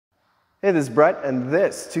Hey, this is Brett, and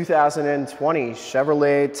this 2020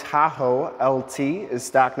 Chevrolet Tahoe LT is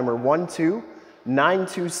stock number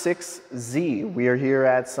 12926Z. We are here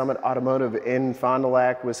at Summit Automotive in Fond du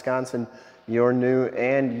Lac, Wisconsin, your new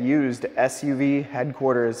and used SUV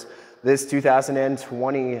headquarters. This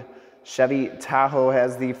 2020 Chevy Tahoe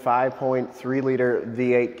has the 5.3-liter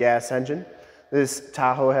V8 gas engine. This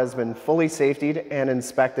Tahoe has been fully safetied and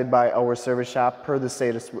inspected by our service shop per the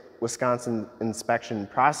state of Wisconsin inspection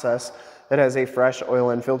process. That has a fresh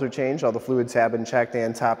oil and filter change. All the fluids have been checked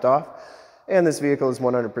and topped off. And this vehicle is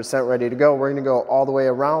 100% ready to go. We're gonna go all the way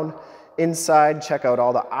around inside, check out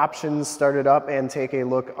all the options, start it up, and take a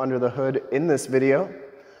look under the hood in this video.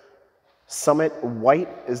 Summit White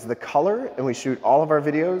is the color, and we shoot all of our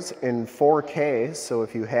videos in 4K. So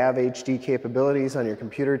if you have HD capabilities on your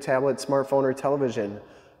computer, tablet, smartphone, or television,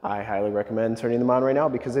 I highly recommend turning them on right now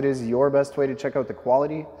because it is your best way to check out the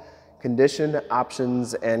quality, condition,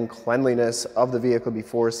 options, and cleanliness of the vehicle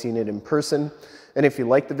before seeing it in person. And if you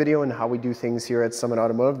like the video and how we do things here at Summit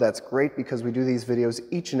Automotive, that's great because we do these videos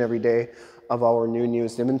each and every day of our new and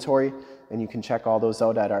used inventory, and you can check all those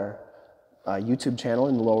out at our YouTube channel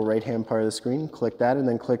in the lower right-hand part of the screen. Click that and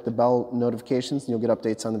then click the bell notifications and you'll get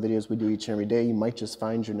updates on the videos we do each and every day. You might just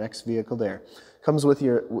find your next vehicle there. Comes with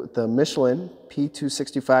the Michelin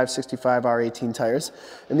P265/65 R18 tires,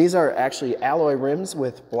 and these are actually alloy rims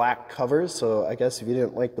with black covers. So I guess if you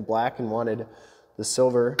didn't like the black and wanted the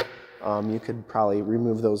silver, you could probably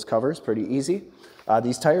remove those covers pretty easy.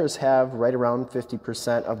 These tires have right around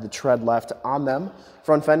 50% of the tread left on them.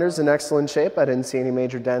 Front fender's in excellent shape. I didn't see any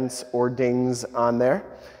major dents or dings on there.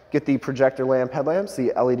 Get the projector lamp headlamps,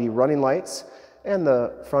 the LED running lights, and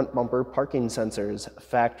the front bumper parking sensors.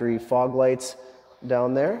 Factory fog lights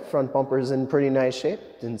down there. Front bumper's in pretty nice shape.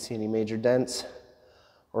 Didn't see any major dents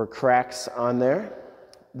or cracks on there.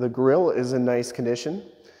 The grille is in nice condition,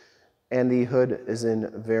 and the hood is in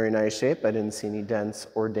very nice shape. I didn't see any dents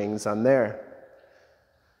or dings on there.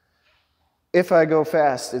 If I go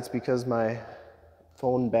fast, it's because my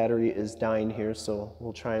phone battery is dying here, so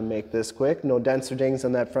we'll try and make this quick. No dents or dings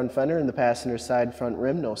on that front fender and the passenger side front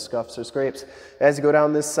rim, no scuffs or scrapes. As you go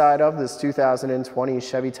down this side of this 2020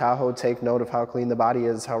 Chevy Tahoe, take note of how clean the body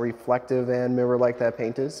is, how reflective and mirror-like that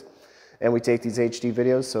paint is. And we take these HD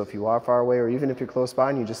videos, so if you are far away or even if you're close by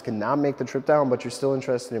and you just cannot make the trip down, but you're still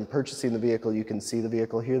interested in purchasing the vehicle, you can see the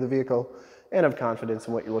vehicle, hear the vehicle, and have confidence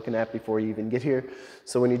in what you're looking at before you even get here.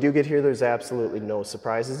 So when you do get here, there's absolutely no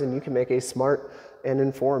surprises, and you can make a smart and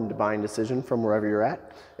informed buying decision from wherever you're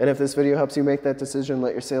at. And if this video helps you make that decision,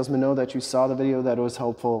 let your salesman know that you saw the video, that it was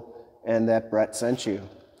helpful, and that Brett sent you.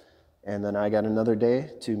 And then I got another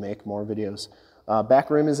day to make more videos. Back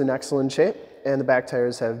rim is in excellent shape, and the back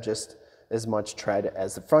tires have just as much tread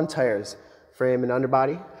as the front tires. Frame and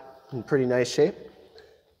underbody in pretty nice shape.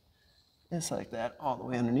 Just like that all the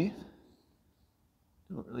way underneath.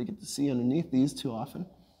 Don't really get to see underneath these too often.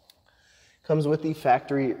 Comes with the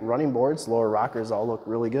factory running boards. Lower rockers all look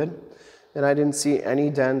really good. And I didn't see any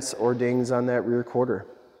dents or dings on that rear quarter.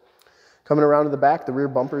 Coming around to the back, the rear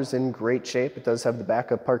bumper's in great shape. It does have the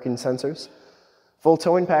backup parking sensors. Full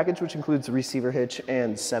towing package, which includes the receiver hitch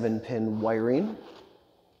and 7-pin wiring.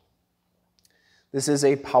 This is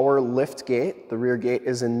a power lift gate. The rear gate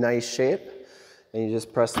is in nice shape. And you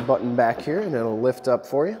just press the button back here and it'll lift up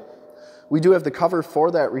for you. We do have the cover for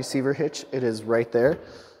that receiver hitch. It is right there.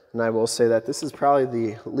 And I will say that this is probably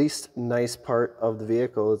the least nice part of the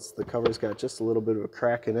vehicle. The cover's got just a little bit of a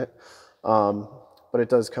crack in it, but it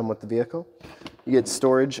does come with the vehicle. You get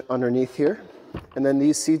storage underneath here. And then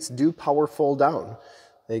these seats do power fold down.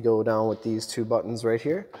 They go down with these two buttons right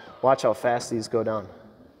here. Watch how fast these go down.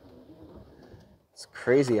 It's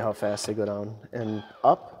crazy how fast they go down and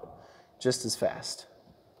up just as fast.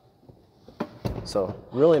 So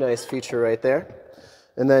really nice feature right there.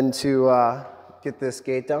 And then to get this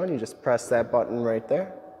gate down, you just press that button right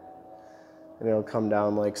there and it'll come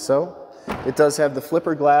down like so. It does have the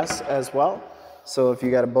flipper glass as well. So if you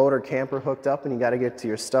got a boat or camper hooked up and you got to get to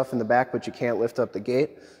your stuff in the back but you can't lift up the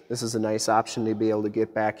gate, this is a nice option to be able to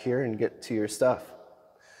get back here and get to your stuff.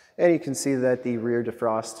 And you can see that the rear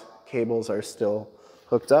defrost cables are still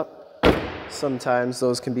hooked up. Sometimes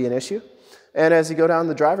those can be an issue. And as you go down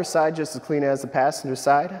the driver's side, just as clean as the passenger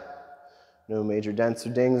side. No major dents or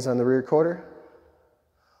dings on the rear quarter.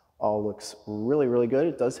 All looks really, really good.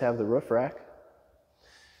 It does have the roof rack.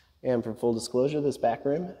 And for full disclosure, this back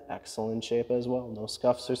rim, excellent shape as well. No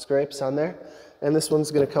scuffs or scrapes on there. And this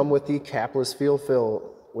one's going to come with the Capless Fuel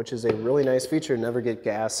Fill, which is a really nice feature. Never get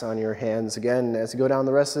gas on your hands again. As you go down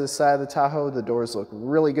the rest of the side of the Tahoe, the doors look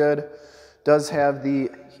really good. Does have the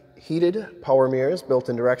heated power mirrors,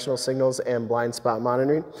 built-in directional signals, and blind spot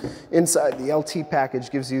monitoring. Inside, the LT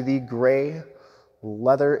package gives you the gray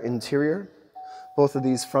leather interior. Both of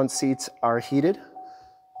these front seats are heated.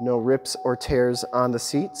 No rips or tears on the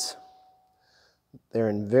seats. They're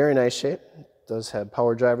in very nice shape. Does have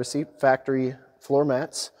power driver seat, factory floor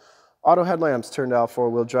mats, auto headlamps turned out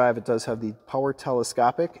four-wheel drive. It does have the power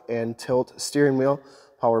telescopic and tilt steering wheel,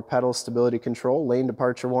 power pedal stability control, lane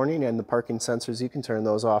departure warning, and the parking sensors. You can turn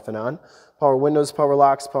those off and on. Power windows, power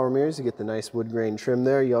locks, power mirrors. You get the nice wood grain trim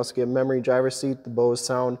there. You also get memory driver seat, the Bose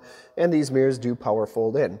sound, and these mirrors do power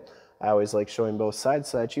fold in. I always like showing both sides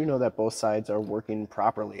so that you know that both sides are working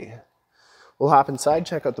properly. We'll hop inside,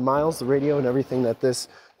 check out the miles, the radio, and everything that this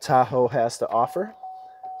Tahoe has to offer.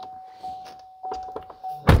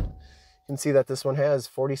 You can see that this one has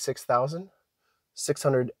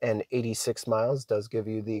 46,686 miles. Does give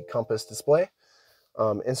you the compass display.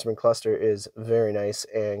 Instrument cluster is very nice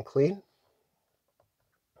and clean.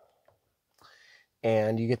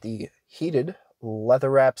 And you get the heated leather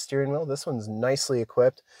wrap steering wheel. This one's nicely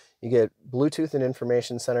equipped. You get Bluetooth and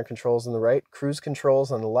information center controls on the right, cruise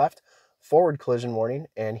controls on the left, forward collision warning,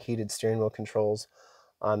 and heated steering wheel controls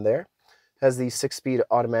on there. Has the 6-speed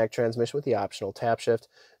automatic transmission with the optional tap shift.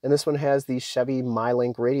 And this one has the Chevy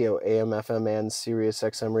MyLink radio, AM, FM, and Sirius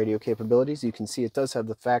XM radio capabilities. You can see it does have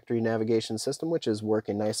the factory navigation system, which is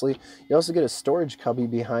working nicely. You also get a storage cubby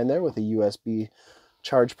behind there with a USB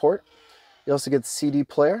charge port. You also get the CD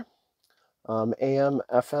player, AM,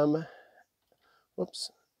 FM,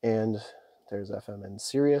 whoops, and there's FM and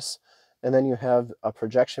Sirius. And then you have a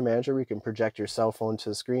projection manager where you can project your cell phone to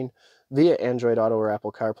the screen via Android Auto or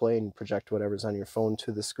Apple CarPlay and project whatever's on your phone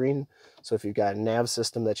to the screen. So if you've got a nav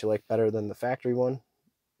system that you like better than the factory one,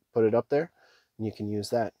 put it up there and you can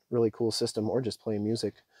use that. Really cool system, or just play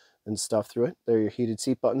music and stuff through it. There are your heated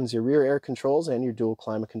seat buttons, your rear air controls, and your dual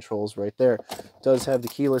climate controls right there. It does have the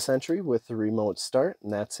keyless entry with the remote start,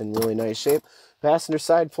 and that's in really nice shape. Passenger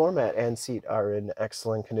side floor mat and seat are in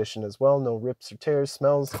excellent condition as well. No rips or tears.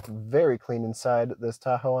 Smells very clean inside this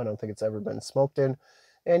Tahoe. I don't think it's ever been smoked in.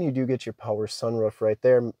 And you do get your power sunroof right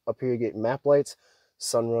there. Up here you get map lights,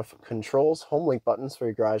 sunroof controls, Homelink buttons for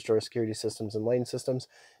your garage door security systems and lane systems,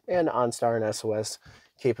 and OnStar and SOS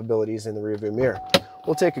capabilities in the rearview mirror.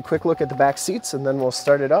 We'll take a quick look at the back seats and then we'll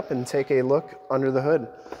start it up and take a look under the hood.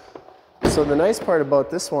 So the nice part about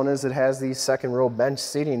this one is it has the second row bench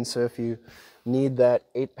seating, so if you need that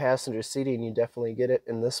 8-passenger seating, you definitely get it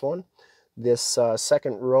in this one. This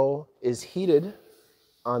second row is heated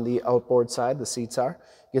on the outboard side, the seats are.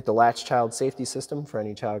 You get the latch child safety system for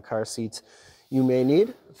any child car seats you may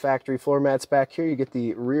need. Factory floor mats back here. You get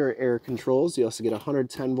the rear air controls. You also get a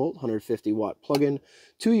 110 volt, 150 watt plug-in,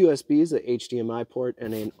 2 USBs, a HDMI port,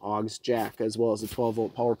 and an aux jack, as well as a 12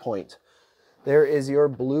 volt power point. There is your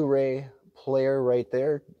Bluray player right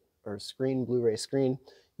there, or screen, Bluray screen.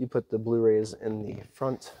 You put the Blu-rays in the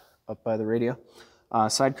front up by the radio.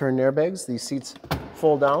 Side curtain airbags. These seats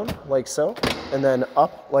fold down like so, and then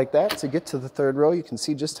up like that to get to the third row. You can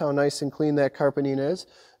see just how nice and clean that carpeting is.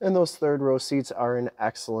 And those third row seats are in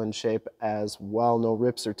excellent shape as well. No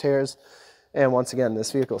rips or tears. And once again,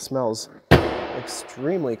 this vehicle smells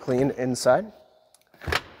extremely clean inside.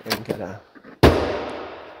 And gotta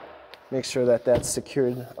make sure that that's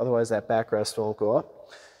secured, otherwise that backrest won't go up.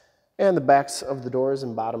 And the backs of the doors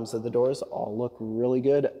and bottoms of the doors all look really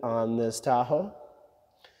good on this Tahoe.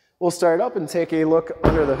 We'll start up and take a look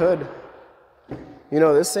under the hood. You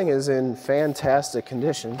know, this thing is in fantastic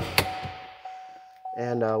condition.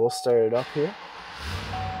 And we'll start it up here.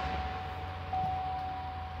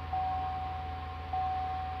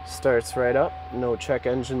 Starts right up, no check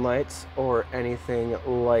engine lights or anything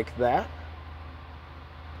like that.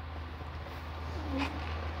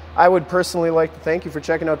 I would personally like to thank you for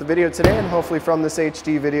checking out the video today, and hopefully from this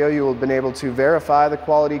HD video you will have been able to verify the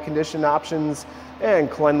quality, condition, options,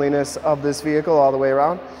 and cleanliness of this vehicle all the way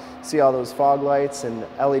around. See all those fog lights and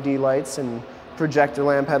LED lights and projector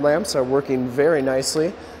lamp headlamps are working very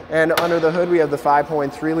nicely. And under the hood we have the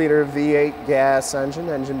 5.3 liter V8 gas engine.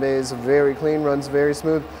 Engine bay is very clean, runs very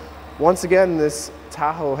smooth. Once again, this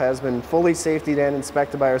Tahoe has been fully safetied and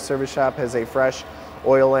inspected by our service shop, has a fresh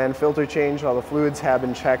oil and filter change. All the fluids have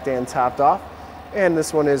been checked and topped off, and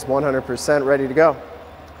this one is 100% ready to go.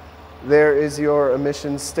 There is your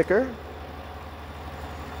emissions sticker.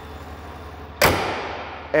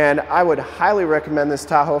 And I would highly recommend this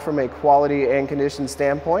Tahoe from a quality and condition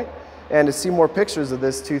standpoint. And to see more pictures of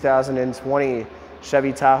this 2020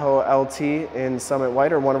 Chevy Tahoe LT in Summit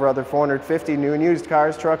White, or one of our other 450 new and used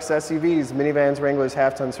cars, trucks, SUVs, minivans, Wranglers,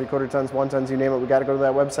 half tons, 3/4 tons, 1 tons, you name it. We got to go to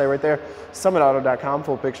that website right there, summitauto.com.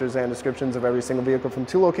 Full pictures and descriptions of every single vehicle from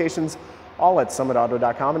 2 locations, all at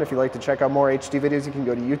summitauto.com. And if you'd like to check out more HD videos, you can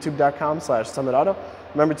go to youtube.com/summitauto.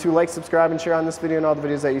 Remember to like, subscribe, and share on this video and all the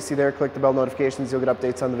videos that you see there. Click the bell notifications. You'll get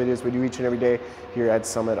updates on the videos we do each and every day here at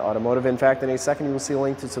Summit Automotive. In fact, in a second, you will see a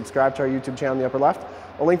link to subscribe to our YouTube channel in the upper left,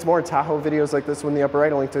 a link to more Tahoe videos like this one in the upper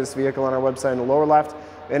right, a link to this vehicle on our website in the lower left,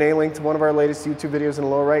 and a link to one of our latest YouTube videos in the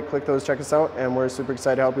lower right. Click those, check us out, and we're super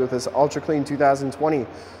excited to help you with this ultra clean 2020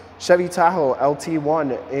 Chevy Tahoe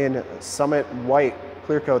LT1 in Summit White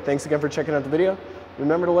clear coat. Thanks again for checking out the video.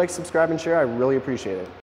 Remember to like, subscribe, and share. I really appreciate it.